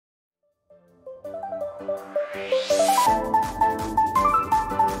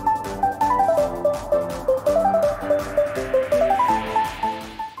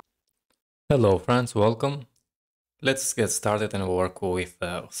Hello friends, welcome. Let's get started and work with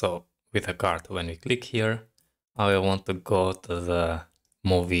with a card. When we click here, I want to go to the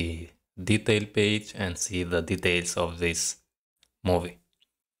movie detail page and see the details of this movie.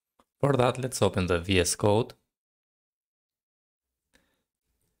 For that, let's open the VS Code.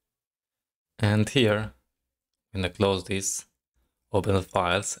 And here, I'm going to close this, open the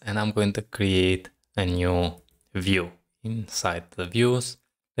files, and I'm going to create a new view. Inside the views,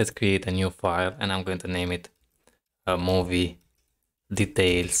 let's create a new file, and I'm going to name it movie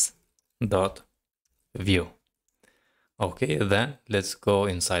details.view. Okay, then let's go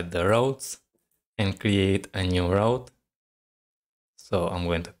inside the routes and create a new route. So I'm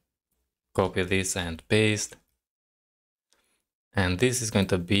going to copy this and paste. And this is going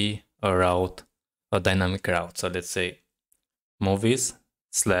to be a route, a dynamic route. So let's say movies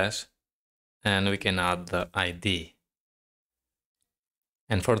 / and we can add the ID.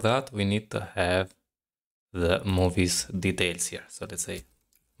 And for that, we need to have the movies details here. So let's say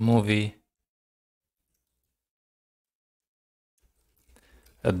movie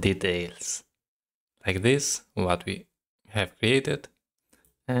details, like this, what we have created.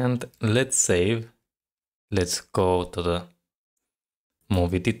 And let's save. Let's go to the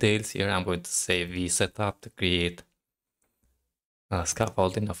movie details here. I'm going to say V setup to create a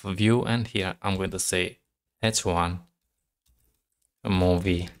scaffolding of a view. And here I'm going to say H1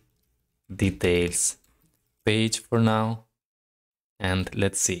 movie details page for now. And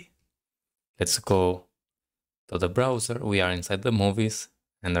let's see. Let's go to the browser. We are inside the movies.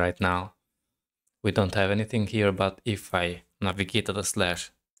 And right now we don't have anything here. But if I navigate to the /,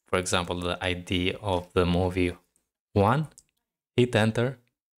 for example, the ID of the movie 1, hit enter,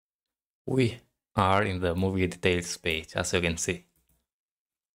 we are in the movie details page, as you can see.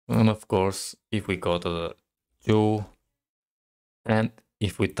 And of course, if we go to the 2, and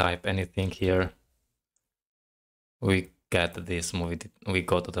if we type anything here, we get this movie, we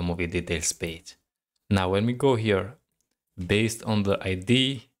go to the movie details page. Now, when we go here, based on the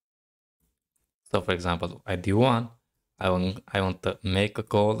ID, so for example, ID 1, I want to make a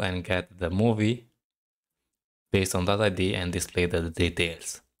call and get the movie based on that ID and display the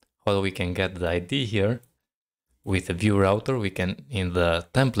details. How we can get the ID here? With the Vue Router, we can, in the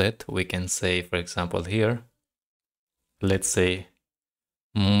template, we can say, for example, here, let's say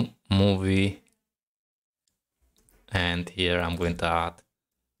movie, and here I'm going to add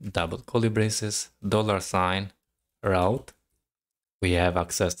double curly braces, $, route. We have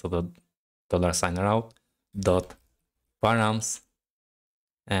access to the $, route, dot params,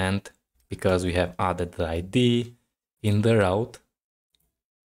 and because we have added the ID in the route,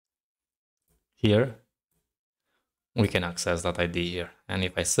 here we can access that ID here. And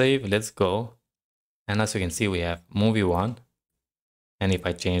if I save, let's go. And as you can see, we have movie 1. And if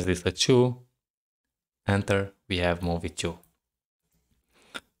I change this to 2, enter, we have movie 2.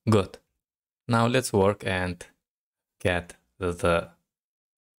 Good. Now let's work and get the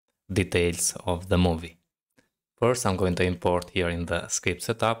details of the movie. First, I'm going to import here in the script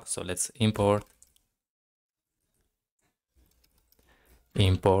setup. So let's import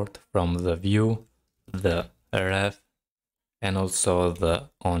from the view, the ref, and also the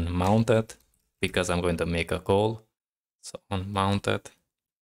onMounted, because I'm going to make a call. So onMounted.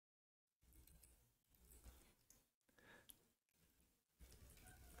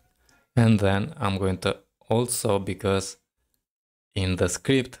 And then I'm going to also, because in the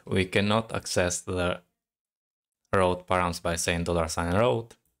script, we cannot access the route params by saying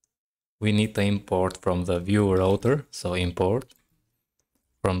 $route. We need to import from the Vue Router. So import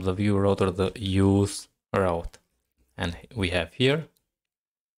from the Vue Router the use route. And we have here.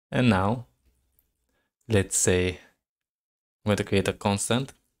 And now, let's say I'm going to create a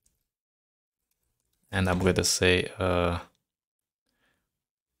constant. And I'm going to say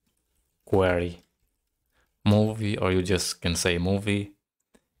query movie, or you just can say movie.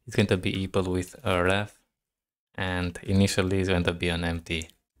 It's going to be equal with a ref. And initially it's going to be an empty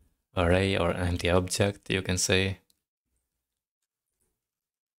array or an empty object, you can say.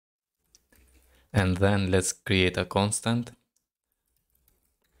 And then let's create a constant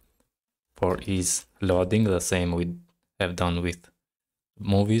for is loading, the same we have done with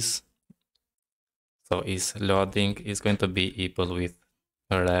movies. So is loading is going to be equal with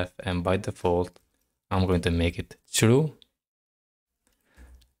a ref, and by default I'm going to make it true.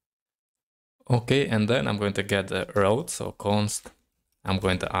 Okay, and then I'm going to get the route, so const, I'm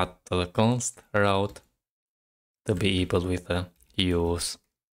going to add to the const route to be equal with a use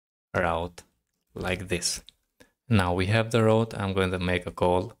route like this. Now we have the route. I'm going to make a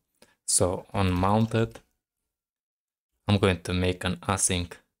call. So on mounted, I'm going to make an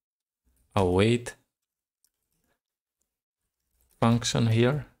async await function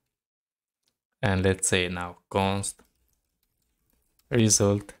here. And let's say now const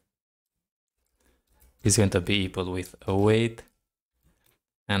result is going to be equal with await.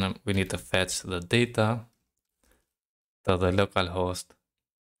 And we need to fetch the data to the local host.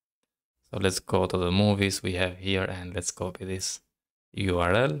 So let's go to the movies we have here and let's copy this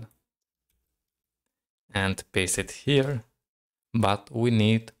URL and paste it here. But we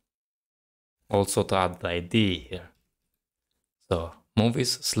need also to add the ID here. So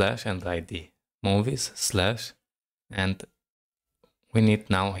movies slash and ID. Movies slash, and we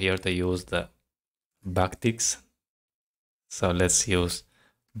need now here to use the backticks. So let's use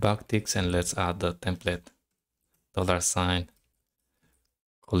backticks and let's add the template $,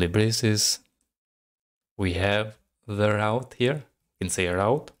 curly braces. We have the route here. You can say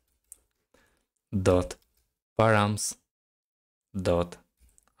route dot params dot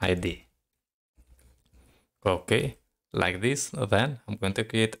ID. Okay, like this. Then I'm going to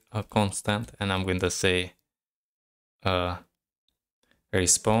create a constant and I'm going to say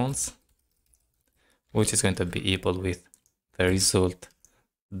response, which is going to be equal with the result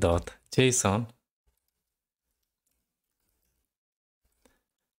dot JSON.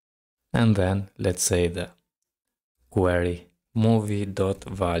 And then let's say the query movie dot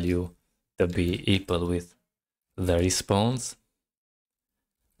value to be equal with the response,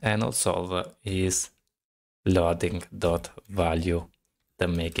 and also the is loading dot value to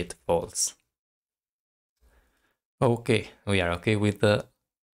make it false. Okay, we are okay with the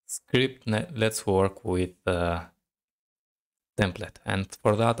script. Let's work with the template, and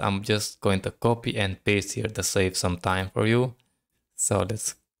for that I'm just going to copy and paste here to save some time for you. So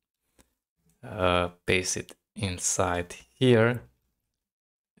let's paste it inside here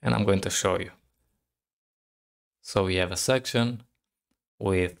and I'm going to show you. So we have a section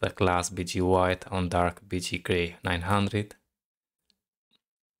with the class BG white on dark BG gray 900,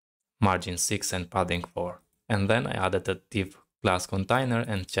 margin 6 and padding 4. And then I added a div class container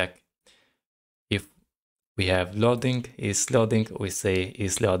and check if we have loading, is loading, we say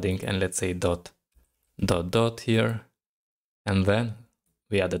is loading, and let's say dot here. And then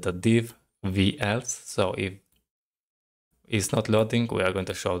we added a div v-else. So if it's not loading, we are going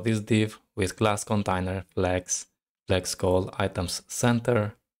to show this div with class container, flex call, items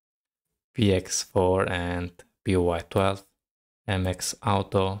center, px4 and py12, mx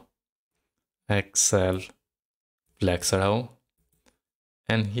auto, excel, flex row.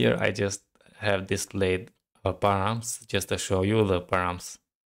 And here I just have displayed params just to show you the params,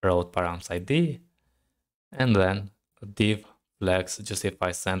 route params ID, and then div flex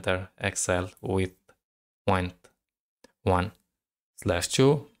justify center excel with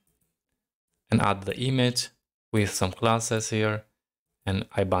 1/2 and add the image with some classes here, and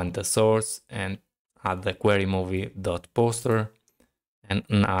I bind the source and add the query movie dot poster and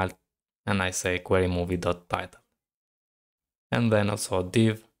I say query movie dot title, and then also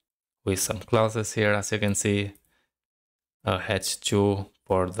div with some classes here, as you can see, a h2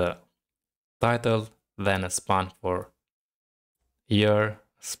 for the title, then a span for year,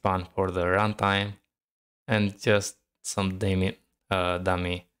 span for the runtime, and just some dummy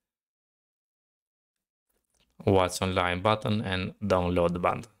watch online button and download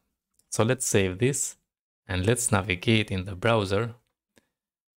button. So let's save this and let's navigate in the browser.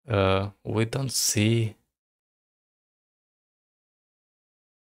 We don't see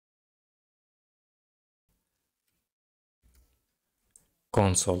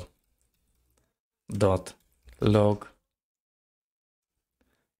console.log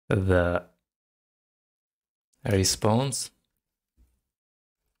the response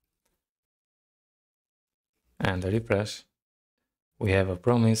and refresh. We have a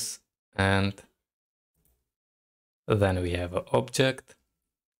promise and then we have an object.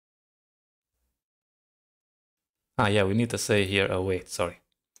 Yeah, we need to say here await, sorry.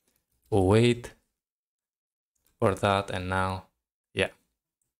 Await for that, and now, yeah.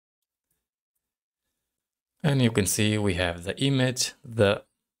 And you can see we have the image, the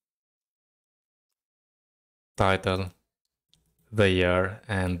title, the year,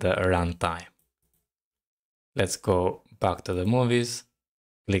 and the runtime. Let's go back to the movies.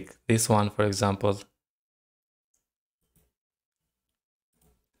 Click this one, for example.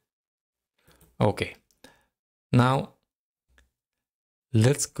 Okay. Now,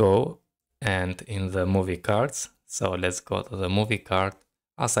 let's go and in the movie cards. So let's go to the movie card.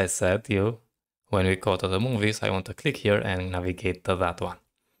 As I said, when we go to the movies, I want to click here and navigate to that one.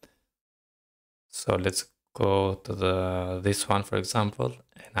 So let's go to this one, for example,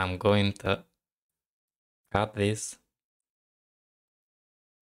 and I'm going to cut this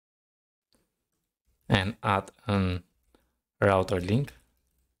and add a router link.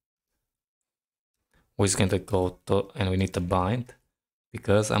 We're going to go to, and we need to bind,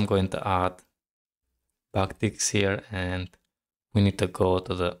 because I'm going to add backticks here, and we need to go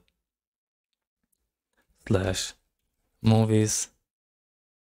to the /movies/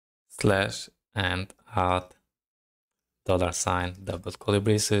 and add $, double curly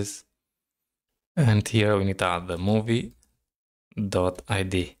braces, and here we need to add the movie.id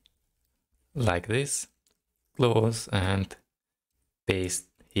like this. Close and paste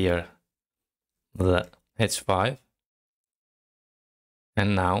here the H5.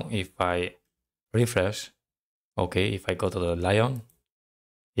 And now if I refresh, okay, if I go to the lion,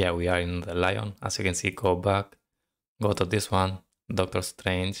 yeah, we are in the lion. As you can see, go back, go to this one, Doctor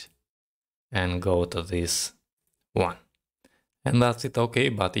Strange, and go to this one. And that's it, okay.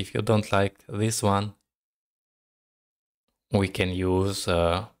 But if you don't like this one, we can use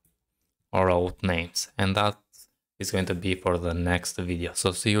route names, and that is going to be for the next video.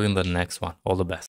 So see you in the next one. All the best.